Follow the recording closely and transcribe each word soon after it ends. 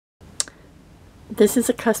This is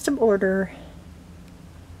a custom order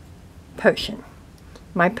potion.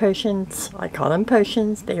 My potions, I call them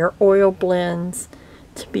potions. They are oil blends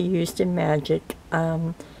to be used in magic.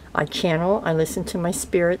 I channel, I listen to my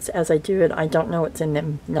spirits as I do it. I don't know what's in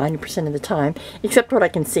them 90% of the time, except what I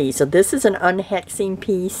can see. So this is an unhexing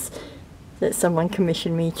piece that someone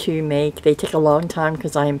commissioned me to make. They take a long time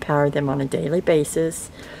because I empower them on a daily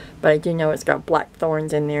basis. But I do know it's got black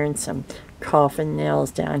thorns in there and some coffin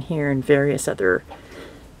nails down here and various other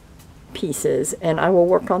pieces. And I will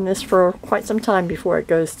work on this for quite some time before it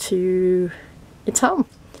goes to its home.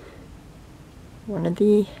 One of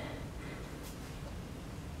the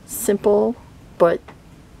simple but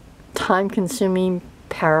time-consuming,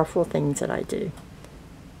 powerful things that I do.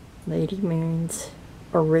 Lady Moon's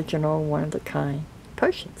original one-of-a-kind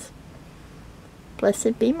potions.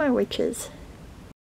 Blessed be my witches.